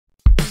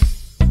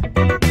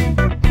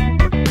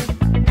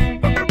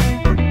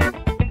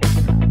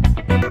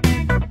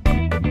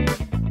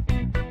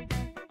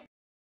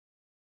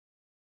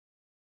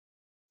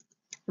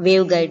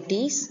Waveguide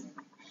Ts.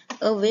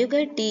 A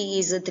waveguide T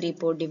is a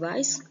three-port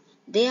device.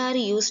 They are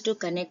used to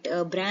connect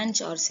a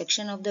branch or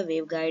section of the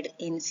waveguide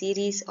in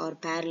series or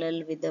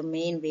parallel with the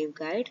main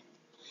waveguide.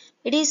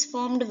 It is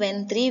formed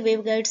when three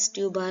waveguides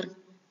tube are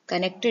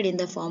connected in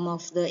the form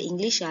of the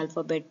English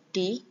alphabet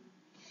T.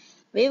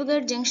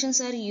 Waveguide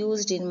junctions are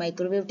used in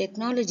microwave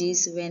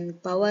technologies when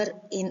power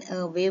in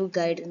a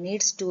waveguide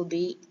needs to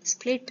be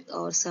split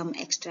or some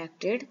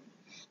extracted.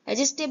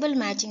 Adjustable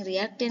matching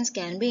reactance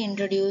can be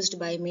introduced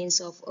by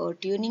means of a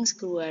tuning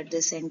screw at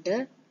the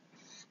center.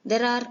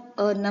 There are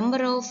a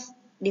number of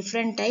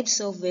different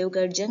types of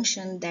waveguide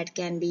junction that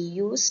can be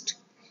used.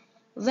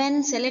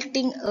 When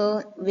selecting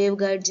a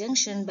waveguide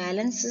junction,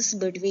 balances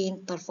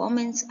between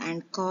performance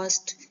and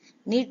cost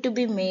need to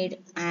be made,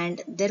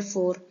 and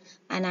therefore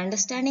an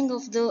understanding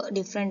of the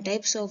different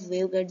types of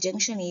waveguide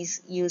junction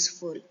is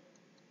useful.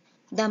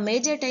 The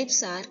major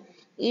types are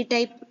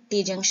E-type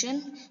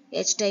T-junction,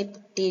 H-type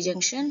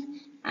T-junction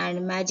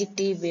and magic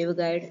T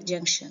waveguide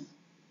junction.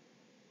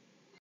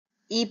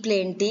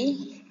 E-plane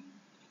T.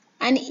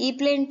 An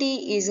E-plane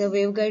T is a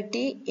waveguide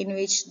T in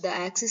which the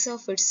axis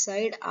of its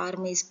side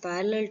arm is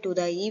parallel to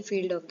the E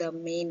field of the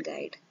main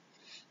guide.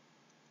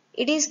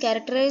 It is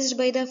characterized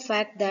by the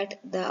fact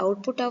that the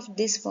output of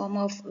this form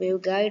of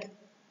waveguide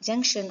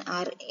junction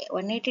are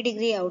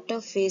 180-degree out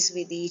of phase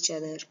with each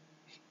other.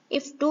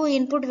 If two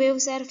input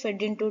waves are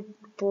fed into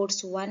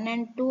ports 1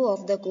 and 2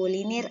 of the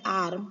collinear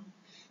arm,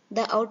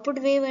 the output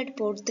wave at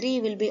port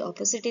 3 will be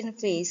opposite in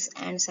phase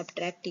and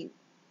subtractive.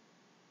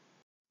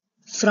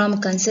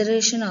 From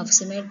consideration of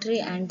symmetry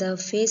and the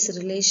phase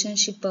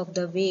relationship of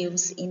the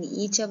waves in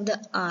each of the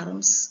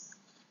arms,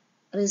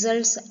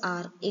 results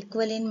are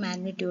equal in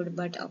magnitude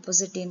but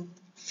opposite in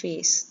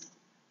phase.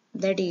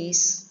 That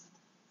is,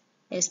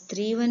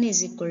 S31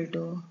 is equal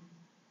to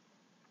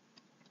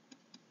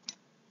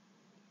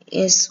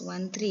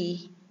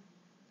S13,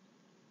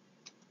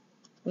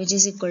 which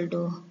is equal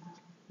to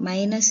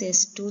minus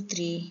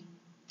S23,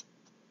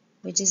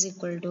 which is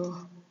equal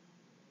to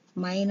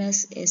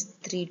minus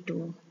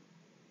S32,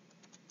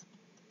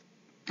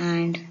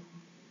 and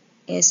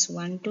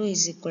S12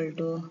 is equal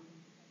to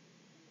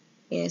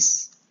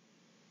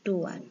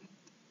S21.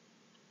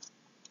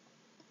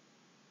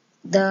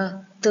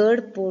 The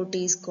third port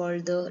is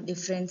called the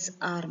difference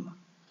arm.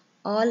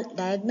 All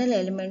diagonal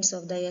elements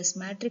of the S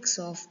matrix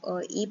of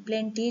a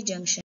E-plane T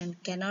junction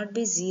cannot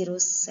be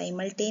zeros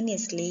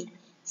simultaneously,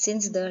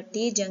 since the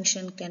T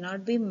junction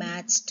cannot be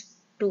matched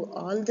to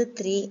all the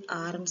three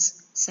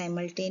arms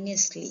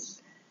simultaneously.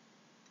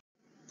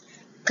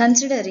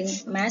 Considering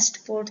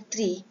matched port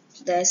 3,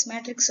 the S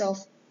matrix of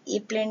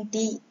E-plane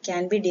T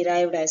can be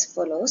derived as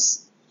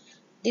follows,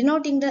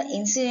 denoting the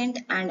incident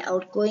and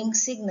outgoing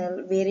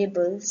signal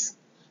variables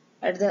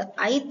at the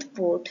ith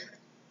port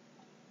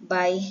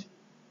by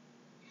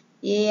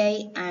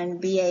AI and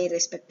BI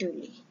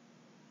respectively.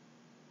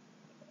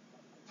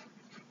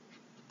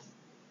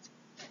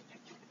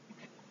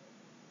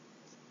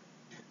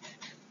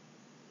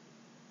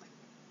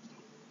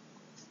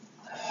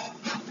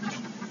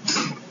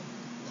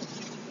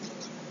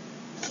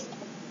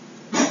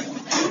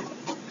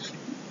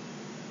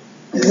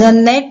 The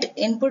net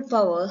input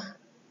power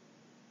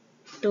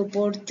to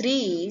port 3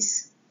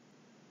 is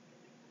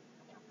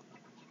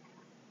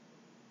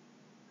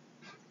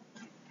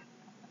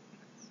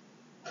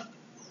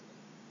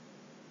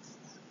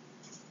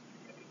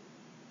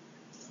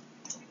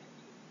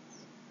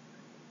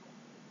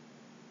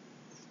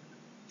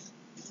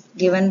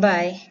given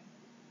by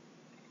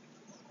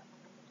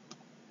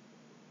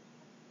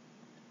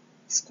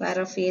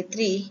square of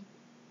A3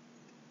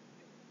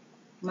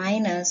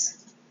 minus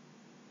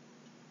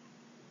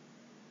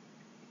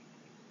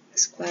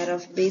square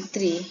of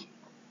B3,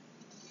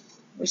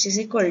 which is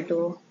equal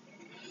to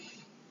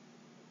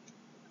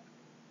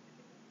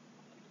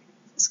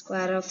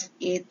square of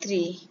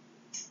A3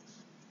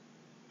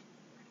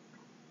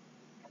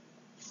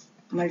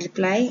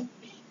 multiply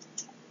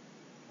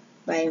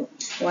by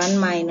 1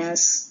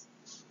 minus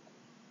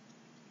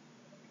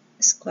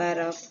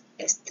square of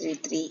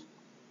S33.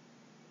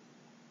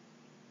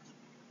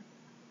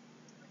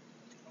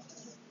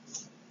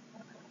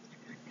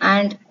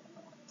 And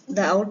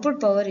the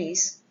output power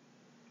is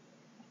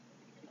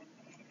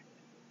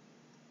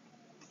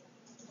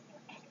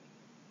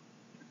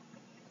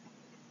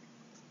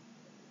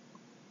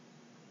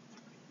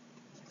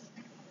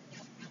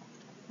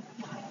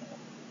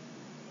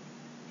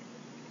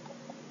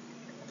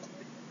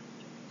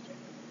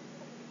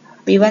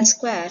B1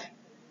 square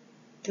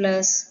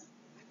plus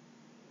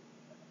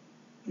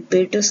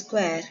B2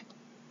 square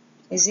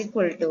is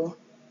equal to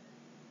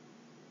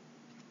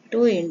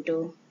 2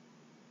 into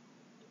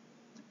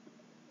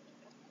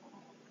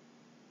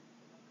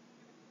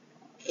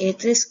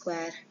A3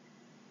 square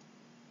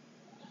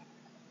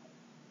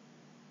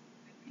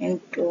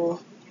into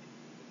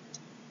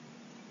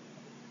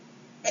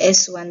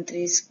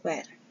S13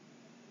 square.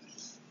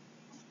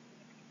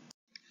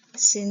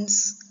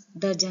 Since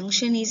the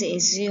junction is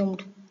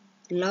assumed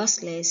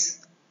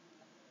lossless,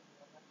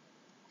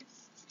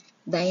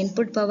 The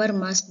input power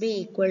must be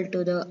equal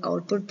to the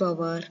output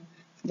power,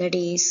 that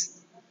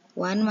is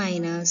 1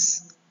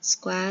 minus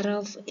square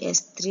of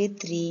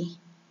S33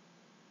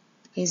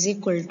 is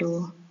equal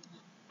to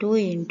 2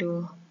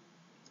 into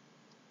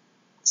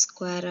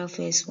square of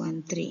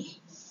S13.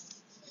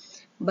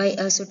 By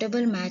a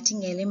suitable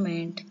matching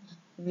element,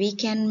 we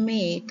can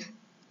make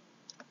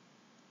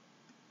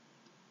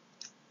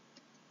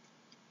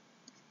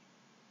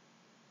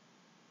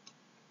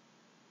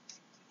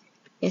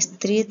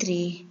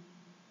S33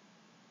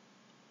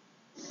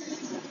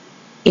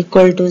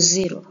 equal to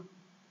 0,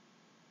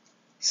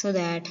 so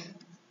that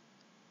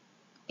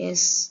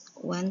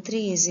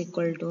S13 is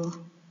equal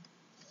to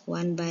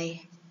 1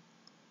 by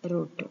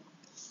root 2.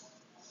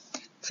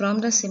 From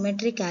the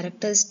symmetry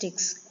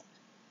characteristics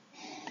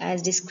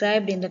as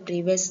described in the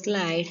previous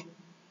slide,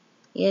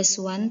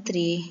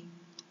 S13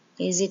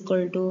 is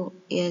equal to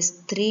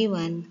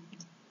S31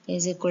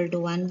 is equal to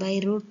 1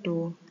 by root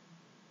 2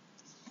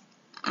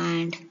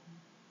 and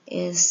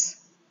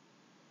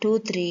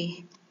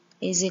S23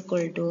 is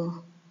equal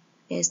to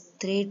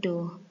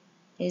S32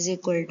 is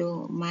equal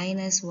to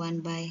minus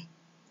 1 by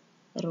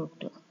root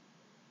 2.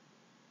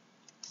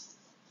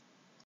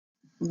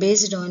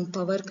 Based on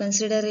power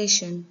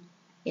consideration,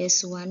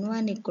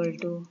 S11 equal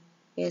to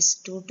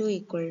S22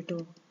 equal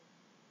to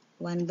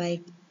 1 by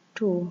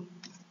 2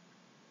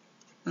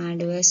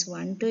 and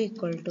S12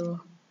 equal to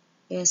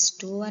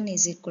S21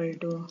 is equal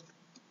to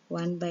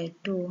 1 by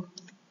 2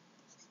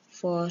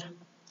 for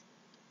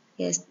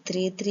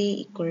S33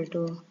 equal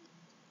to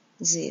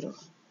 0.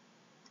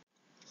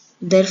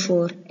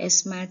 Therefore,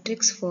 S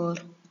matrix for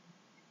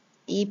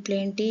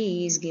E-plane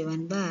T is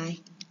given by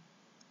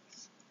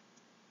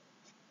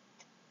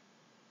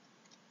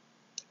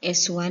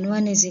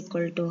S11 is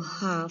equal to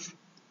half,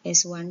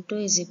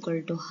 S12 is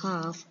equal to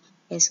half,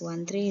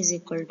 S13 is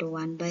equal to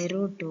 1 by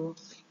root 2,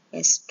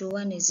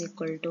 S21 is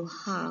equal to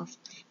half,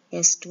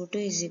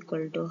 S22 is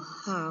equal to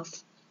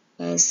half,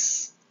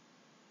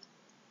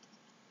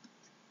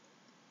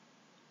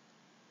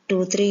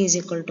 S23 is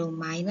equal to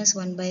minus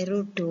 1 by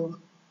root 2,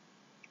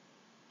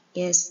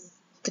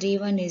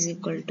 S31 is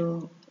equal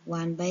to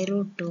 1 by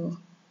root 2,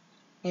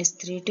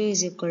 S32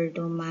 is equal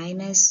to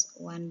minus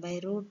 1 by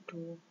root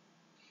 2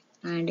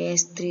 and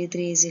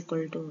S33 is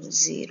equal to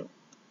 0.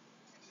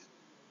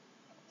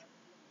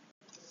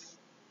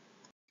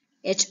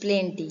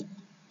 H-plane T.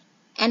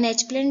 An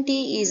H-plane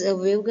T is a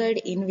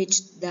waveguide in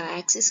which the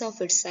axis of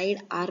its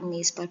side arm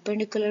is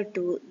perpendicular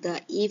to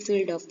the E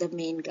field of the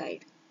main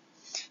guide.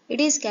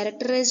 It is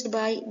characterized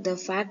by the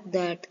fact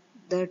that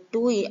the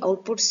two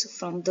outputs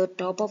from the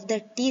top of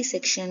the T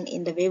section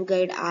in the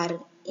waveguide are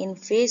in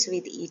phase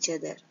with each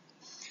other.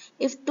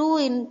 If two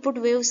input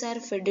waves are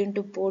fed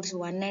into ports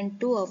 1 and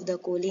 2 of the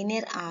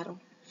collinear arm,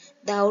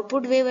 the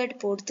output wave at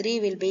port 3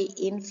 will be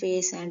in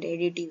phase and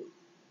additive.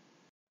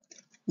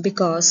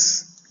 Because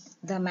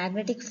the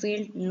magnetic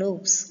field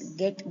loops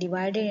get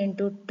divided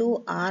into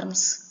two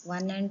arms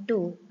 1 and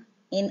 2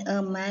 in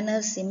a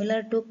manner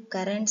similar to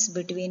currents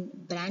between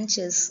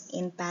branches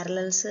in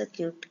parallel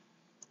circuit,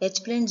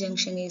 H-plane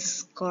junction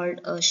is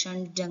called a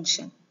shunt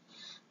junction.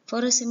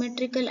 For a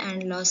symmetrical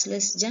and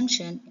lossless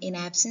junction, in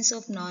absence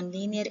of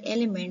nonlinear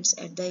elements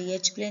at the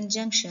H-plane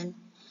junction,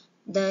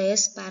 the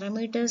S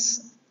parameters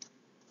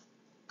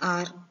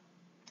are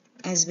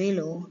as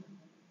below.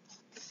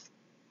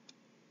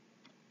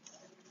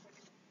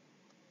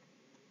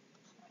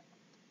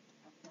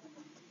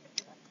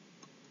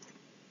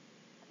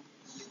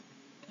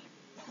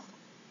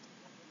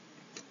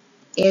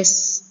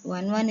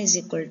 S11 is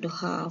equal to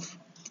half,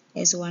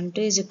 S12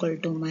 is equal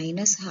to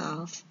minus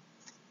half,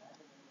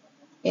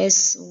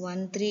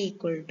 S13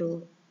 equal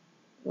to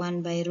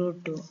 1 by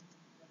root 2,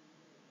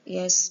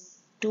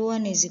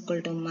 S21 is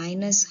equal to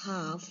minus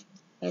half,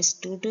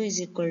 S22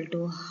 is equal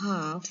to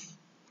half,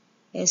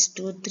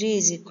 S23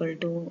 is equal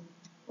to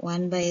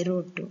 1 by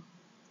root 2,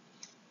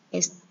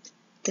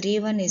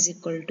 S31 is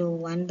equal to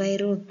 1 by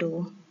root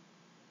 2,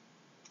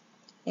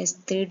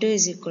 S32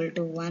 is equal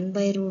to 1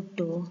 by root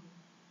 2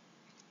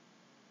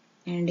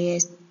 and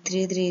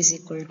S33 is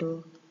equal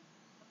to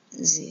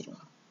 0.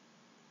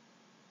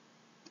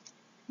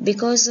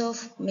 Because of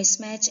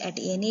mismatch at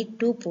any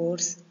two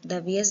ports,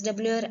 the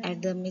VSWR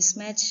at the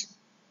mismatch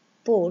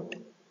port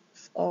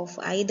of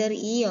either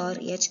E or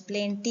H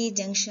plane T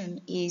junction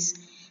is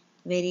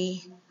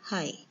very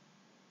high.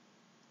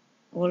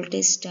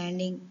 Voltage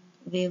standing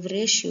wave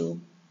ratio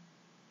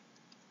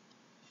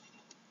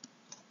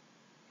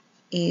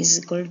is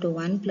equal to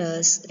 1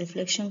 plus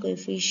reflection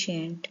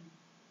coefficient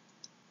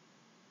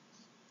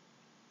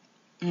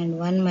and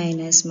 1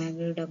 minus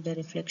magnitude of the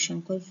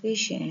reflection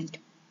coefficient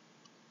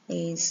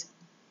is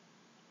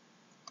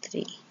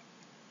 3.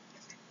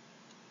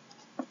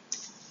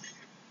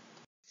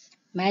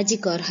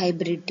 Magic or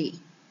hybrid T.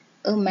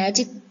 A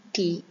magic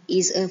T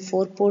is a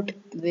 4-port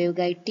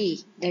waveguide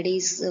T, that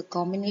is a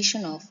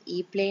combination of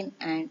E-plane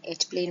and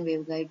H-plane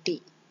waveguide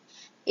T.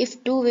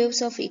 If two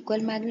waves of equal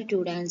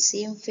magnitude and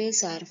same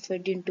phase are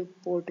fed into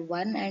port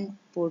 1 and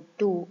port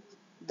 2,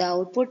 the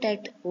output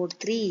at port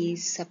 3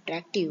 is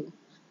subtractive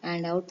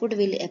and output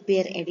will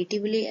appear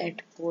additively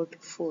at port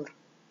 4.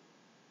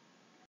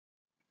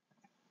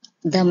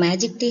 The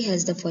magic tea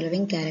has the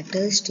following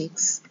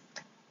characteristics.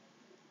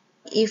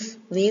 If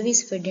wave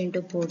is fed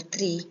into port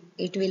 3,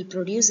 it will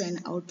produce an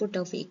output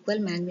of equal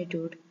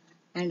magnitude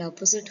and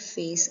opposite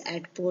phase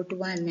at port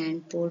 1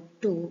 and port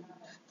 2.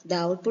 The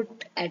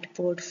output at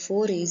port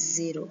 4 is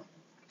 0.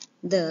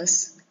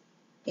 Thus,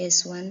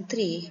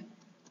 S13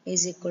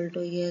 is equal to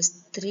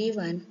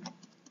S31,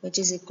 which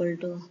is equal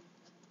to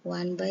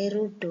 1 by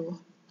root 2,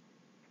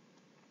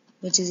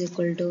 which is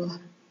equal to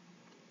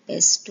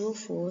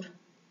S24,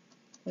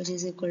 which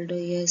is equal to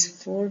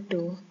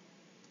S42,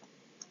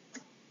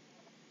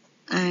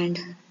 and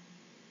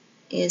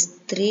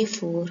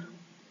S34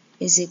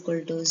 is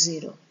equal to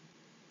 0.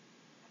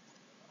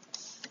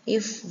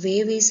 If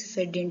wave is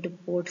fed into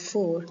port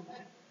 4,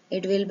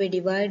 it will be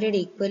divided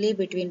equally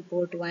between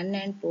port 1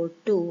 and port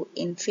 2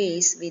 in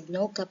phase with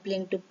no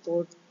coupling to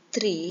port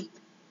 3.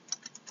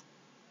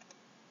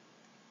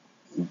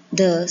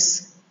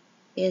 Thus,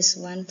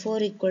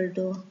 S14 equal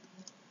to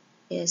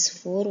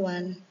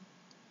S41,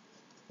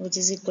 which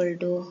is equal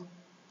to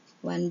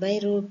 1 by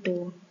root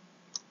 2,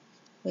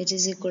 which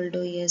is equal to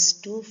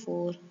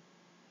S24,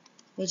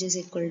 which is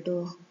equal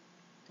to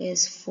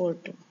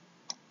S42,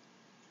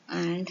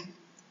 and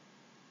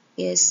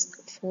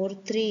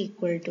S43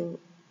 equal to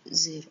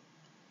 0.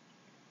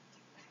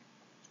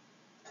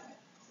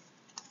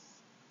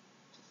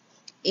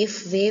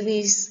 If wave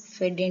is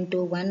fed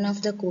into one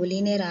of the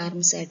collinear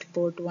arms at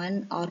port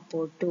 1 or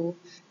port 2,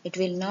 it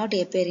will not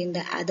appear in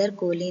the other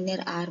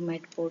collinear arm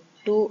at port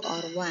 2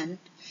 or 1.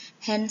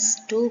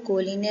 Hence, two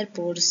collinear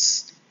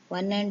ports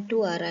 1 and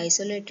 2 are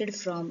isolated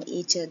from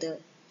each other.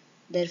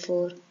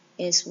 Therefore,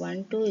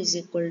 S12 is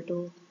equal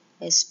to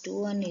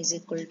S21 is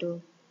equal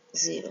to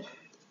 0.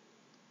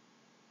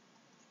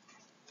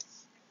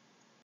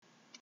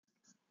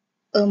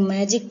 A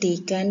magic T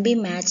can be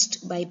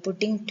matched by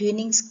putting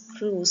tuning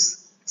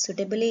screws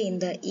suitably in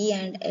the E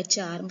and H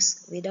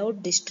arms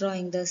without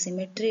destroying the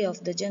symmetry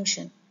of the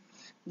junction.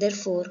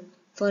 Therefore,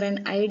 for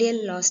an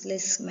ideal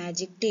lossless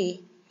magic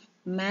T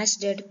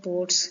matched at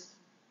ports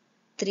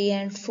 3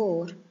 and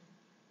 4,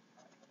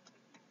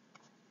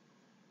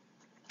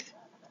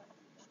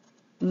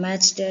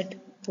 matched at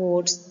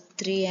ports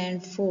 3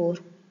 and 4,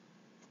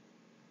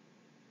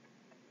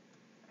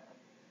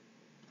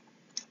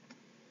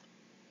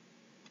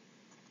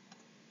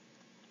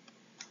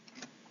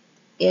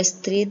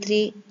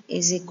 S33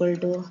 is equal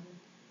to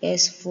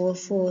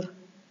S44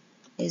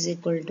 is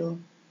equal to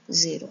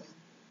 0.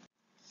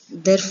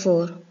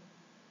 Therefore,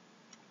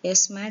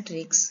 S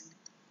matrix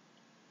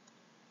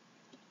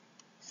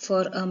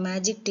for a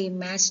magic T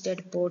matched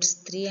at ports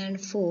 3 and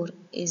 4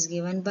 is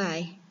given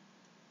by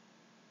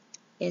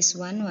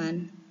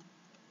S11,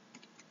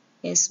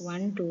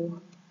 S12,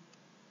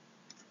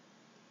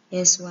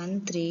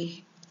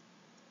 S13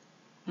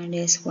 and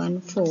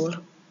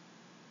S14.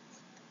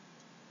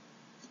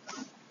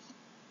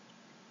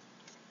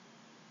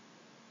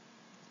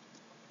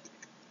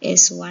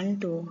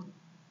 S12,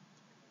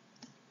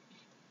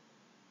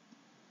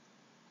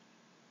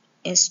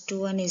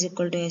 S21 is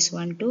equal to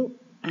S12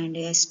 and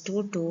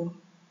S22,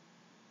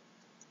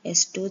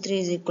 S23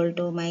 is equal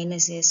to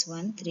minus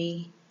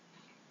S13,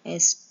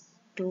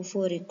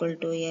 S24 equal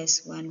to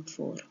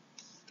S14,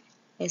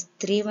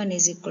 S31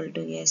 is equal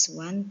to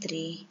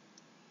S13,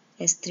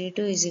 S32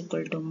 is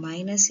equal to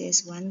minus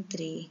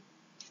S13,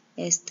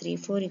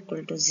 S34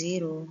 equal to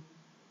 0,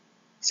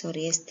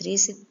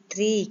 S33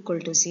 equal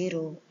to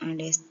 0 and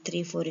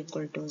S34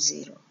 equal to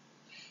 0.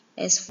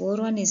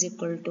 S41 is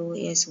equal to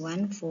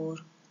S14,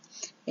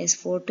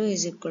 S42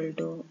 is equal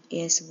to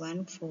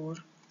S14,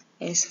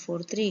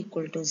 S43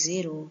 equal to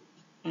 0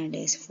 and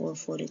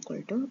S44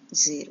 equal to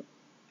 0.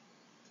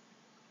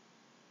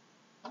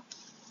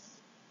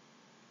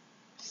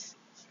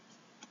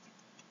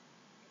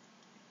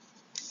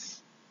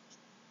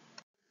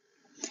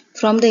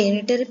 From the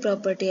unitary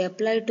property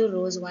applied to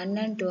rows 1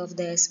 and 2 of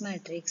the S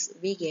matrix,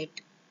 we get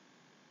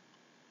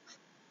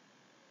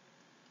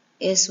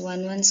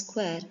S11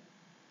 square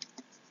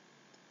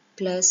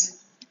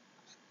plus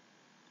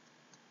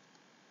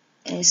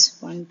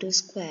S12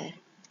 square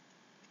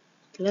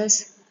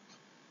plus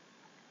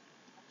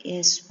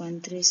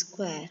S13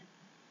 square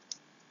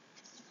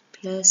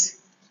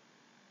plus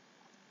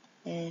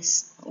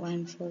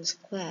S14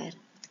 square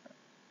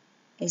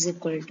is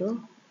equal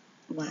to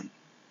 1.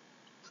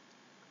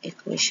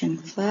 Equation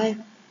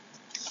 5.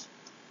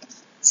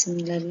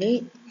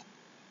 Similarly,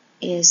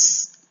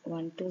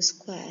 S12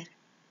 square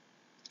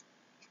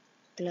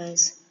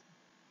plus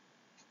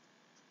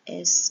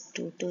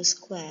S22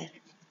 square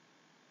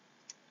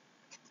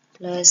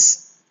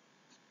plus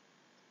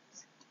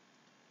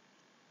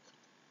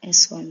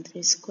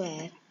S13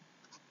 square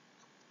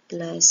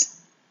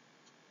plus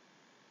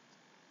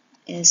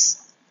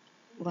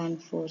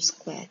S14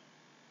 square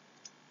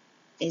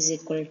is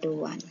equal to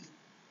 1.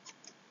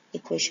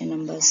 Equation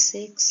number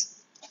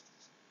 6.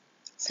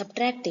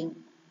 Subtracting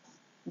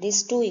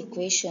these two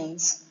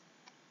equations,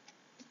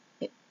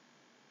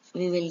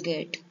 we will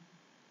get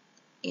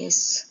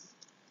S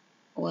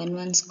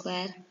S11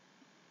 square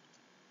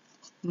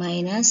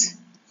minus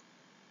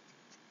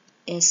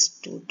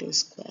S22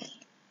 square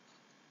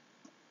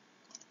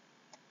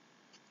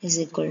is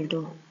equal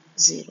to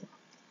 0.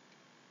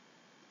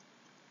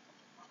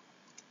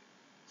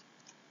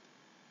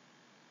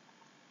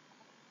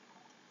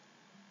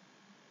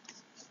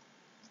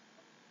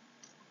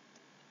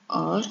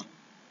 Or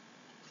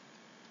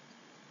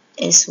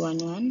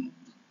S11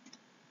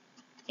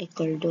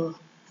 equal to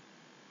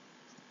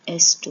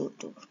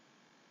S22.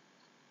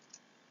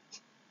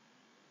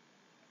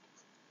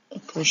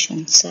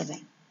 Equation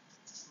 7.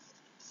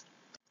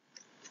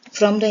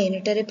 From the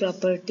unitary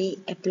property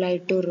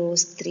applied to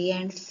rows 3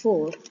 and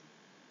 4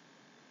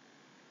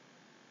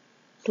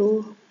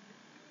 to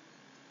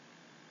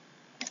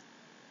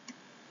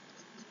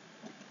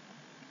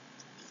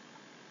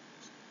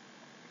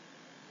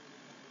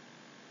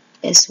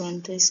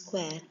S13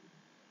 square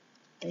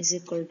is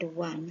equal to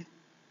 1,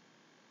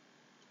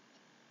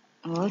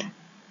 or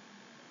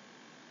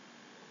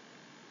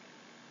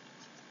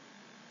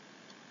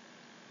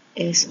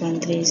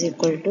S13 is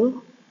equal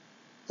to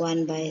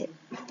 1 by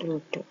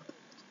root 2.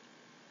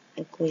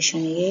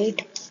 Equation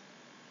 8,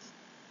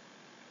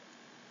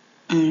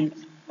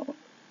 and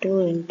 2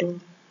 into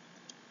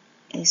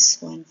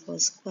S14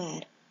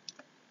 square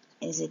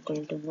is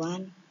equal to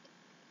 1,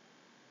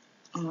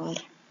 or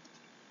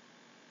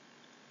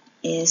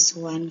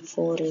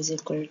S14 is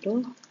equal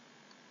to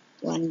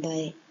 1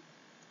 by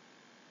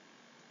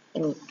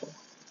root 2.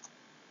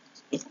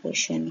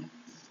 Equation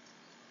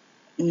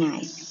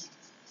 9.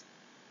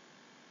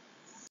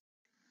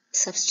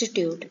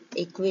 Substitute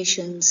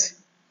equations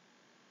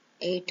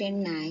 8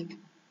 and 9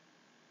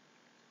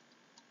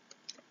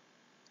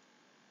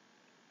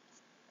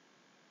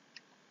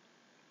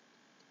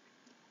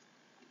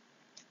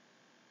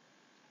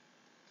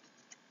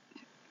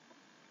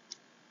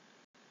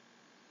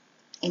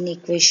 in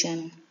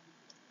equation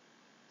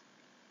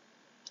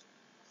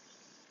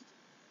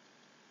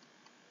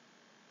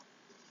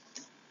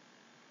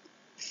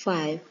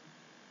 5.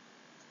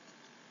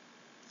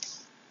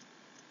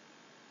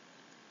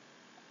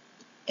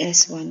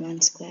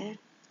 S11 square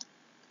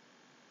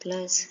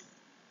plus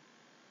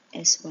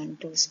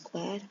S12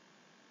 square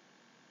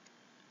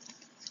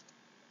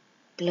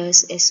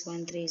plus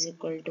S13 is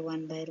equal to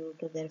 1 by root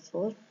 2,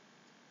 therefore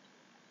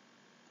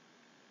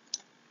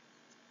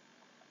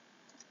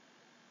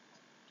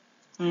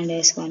and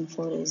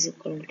S14 is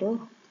equal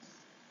to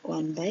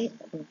 1 by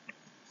root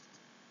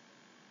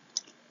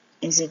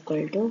 2 is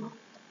equal to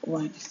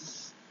 1,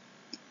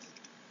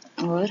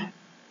 or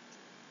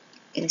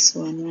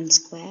S11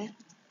 square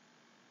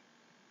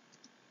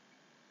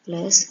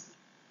plus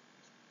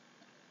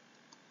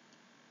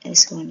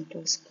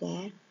S12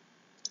 square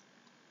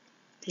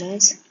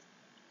plus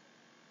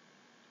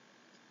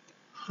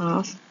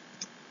half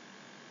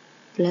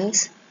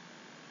plus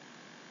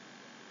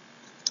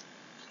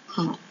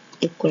half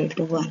equal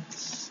to 1.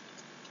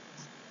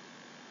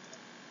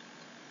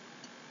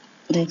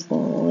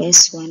 Therefore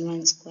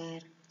S11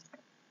 square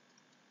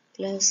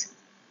plus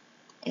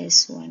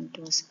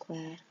S12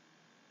 square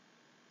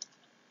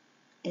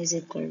is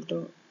equal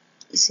to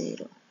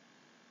 0.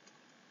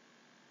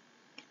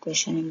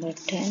 Question number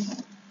 10,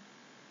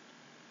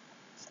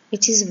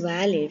 which is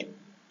valid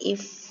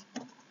if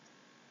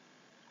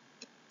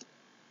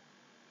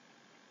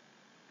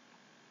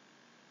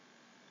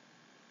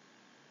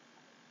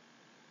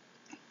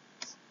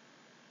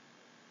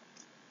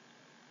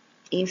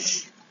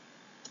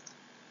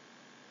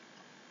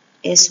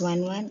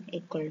S11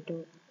 equal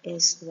to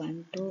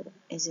S12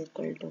 is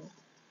equal to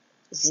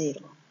 0.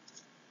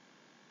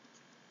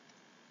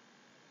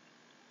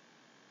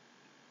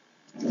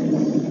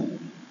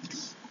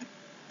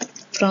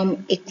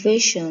 From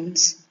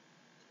equations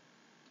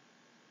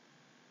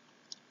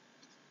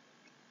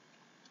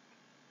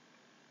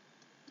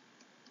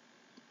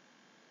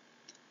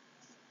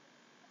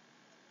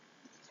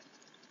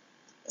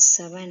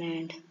 7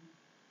 and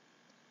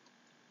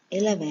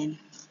 11,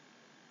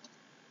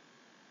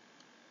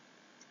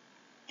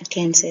 I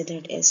can say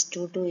that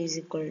S22 is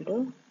equal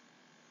to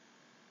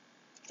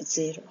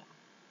 0.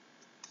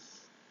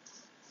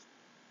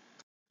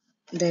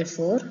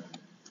 Therefore,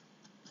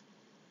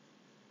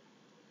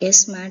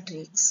 S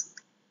matrix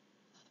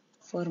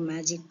for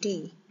magic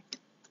T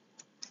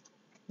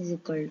is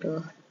equal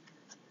to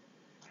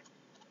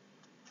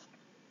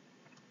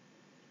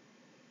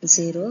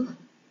 0,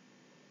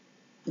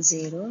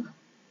 0,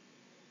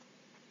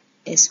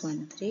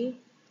 S13,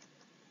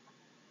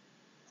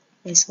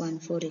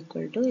 S14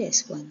 equal to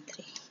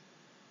S13,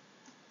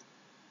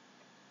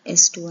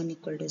 S21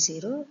 equal to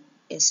 0,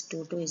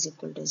 S22 is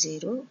equal to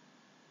 0,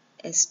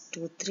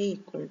 S23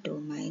 equal to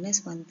minus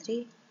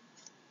 13,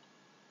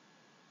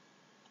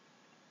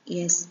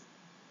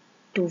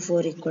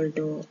 S24 equal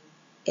to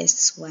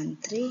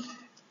S13,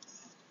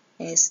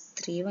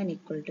 S31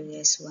 equal to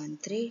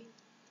S13,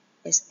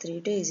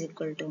 S32 is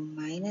equal to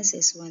minus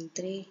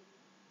S13,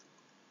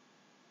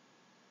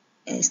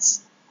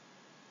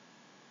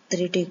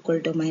 S32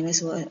 equal to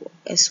minus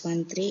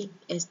S13,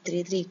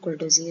 S33 equal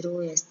to 0,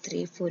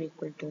 S34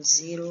 equal to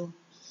 0,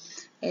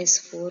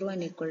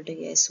 S41 equal to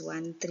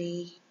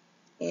S13,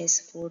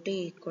 S40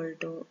 equal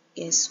to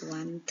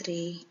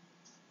S13,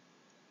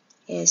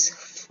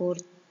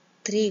 S43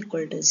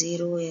 equal to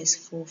 0,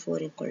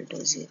 S44 equal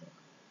to 0.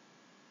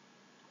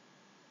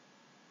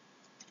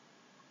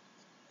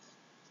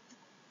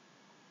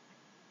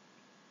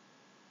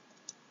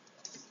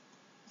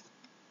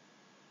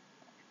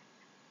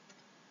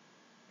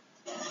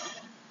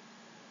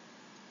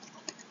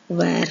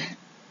 Where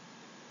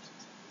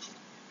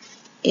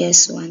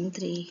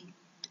S13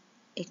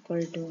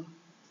 equal to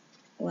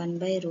 1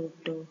 by root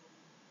 2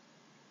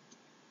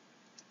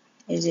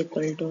 is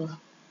equal to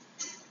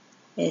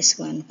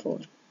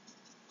S14.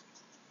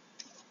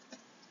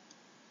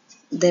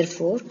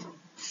 Therefore,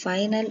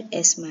 final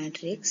S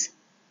matrix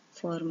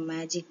for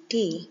magic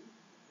T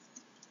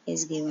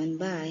is given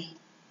by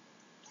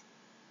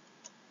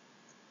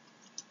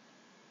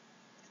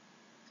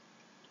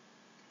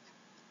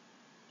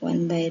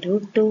 1 by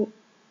root 2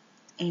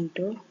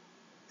 into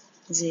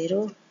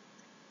 0,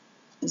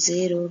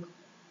 0,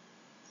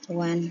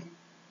 1,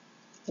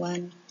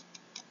 1,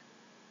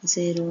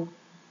 0,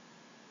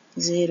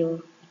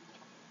 0,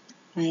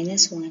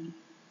 minus 1,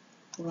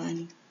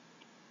 1,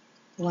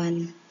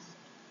 1,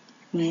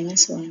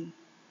 minus 1,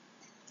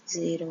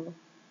 0,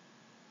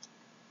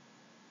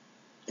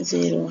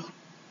 0,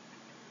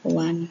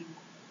 1,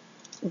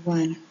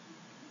 1,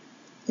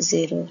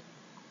 0,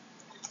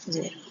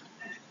 0.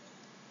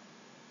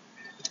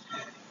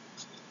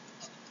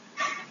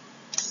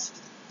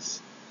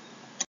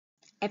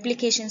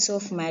 Applications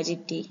of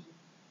Magic T.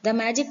 The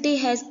Magic T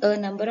has a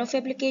number of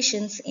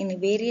applications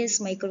in various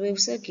microwave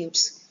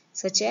circuits,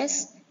 such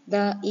as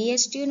the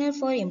EH tuner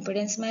for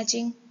impedance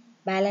matching,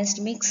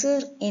 balanced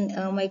mixer in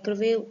a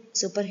microwave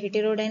super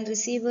heterodyne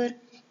receiver,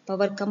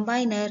 power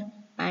combiner,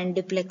 and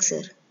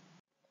duplexer.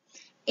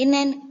 In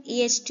an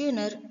EH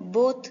tuner,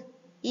 both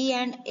E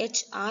and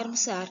H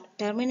arms are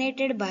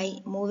terminated by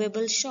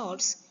movable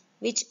shorts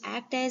which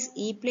act as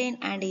E plane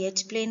and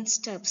H plane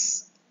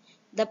stubs.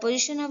 The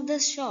position of the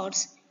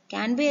shorts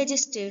can be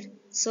adjusted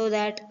so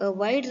that a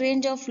wide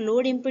range of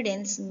load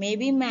impedance may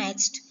be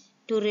matched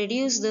to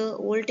reduce the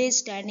voltage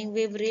standing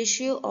wave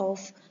ratio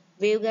of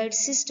waveguide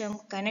system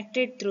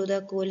connected through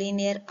the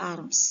collinear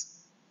arms.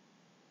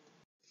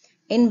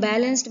 In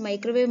balanced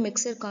microwave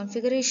mixer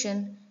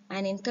configuration,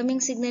 an incoming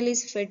signal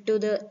is fed to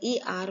the E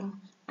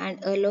arm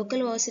and a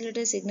local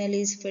oscillator signal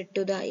is fed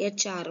to the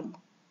H arm.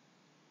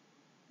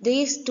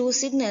 These two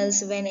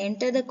signals, when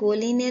enter the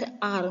collinear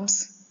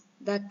arms,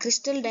 the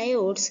crystal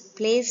diodes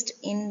placed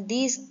in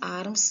these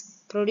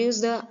arms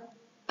produce the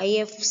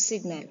IF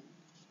signal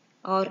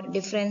or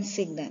difference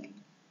signal.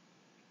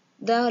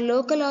 The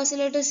local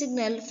oscillator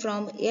signal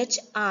from H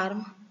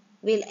arm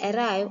will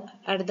arrive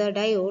at the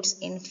diodes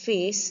in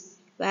phase,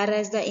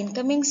 whereas the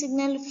incoming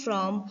signal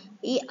from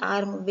E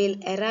arm will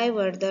arrive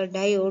at the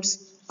diodes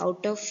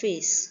out of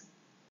phase.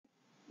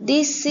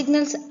 These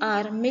signals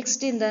are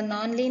mixed in the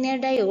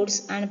nonlinear diodes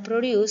and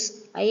produce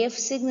IF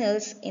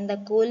signals in the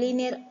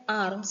collinear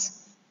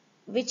arms,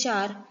 which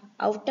are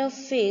out of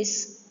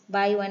phase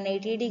by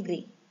 180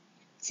 degree.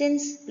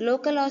 Since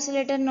local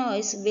oscillator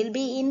noise will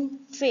be in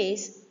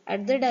phase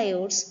at the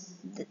diodes,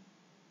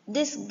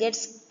 this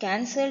gets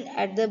cancelled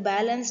at the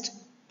balanced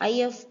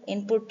IF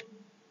input,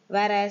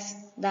 whereas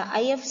the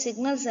IF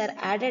signals are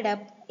added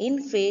up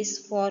in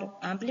phase for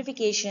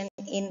amplification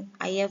in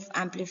IF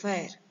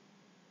amplifier.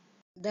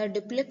 The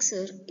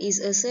duplexer is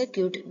a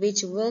circuit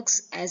which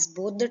works as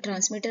both the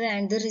transmitter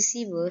and the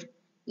receiver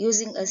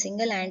using a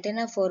single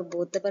antenna for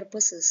both the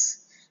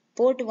purposes.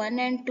 Port 1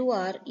 and 2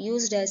 are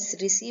used as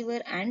receiver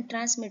and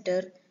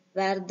transmitter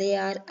where they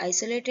are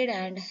isolated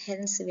and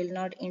hence will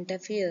not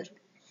interfere.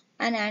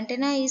 An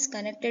antenna is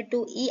connected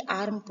to E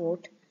arm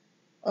port.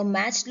 A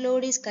matched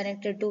load is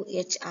connected to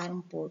H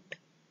arm port,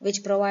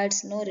 which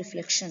provides no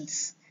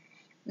reflections.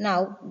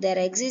 Now there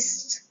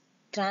exists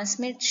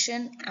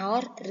transmission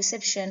or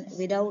reception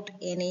without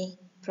any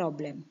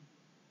problem.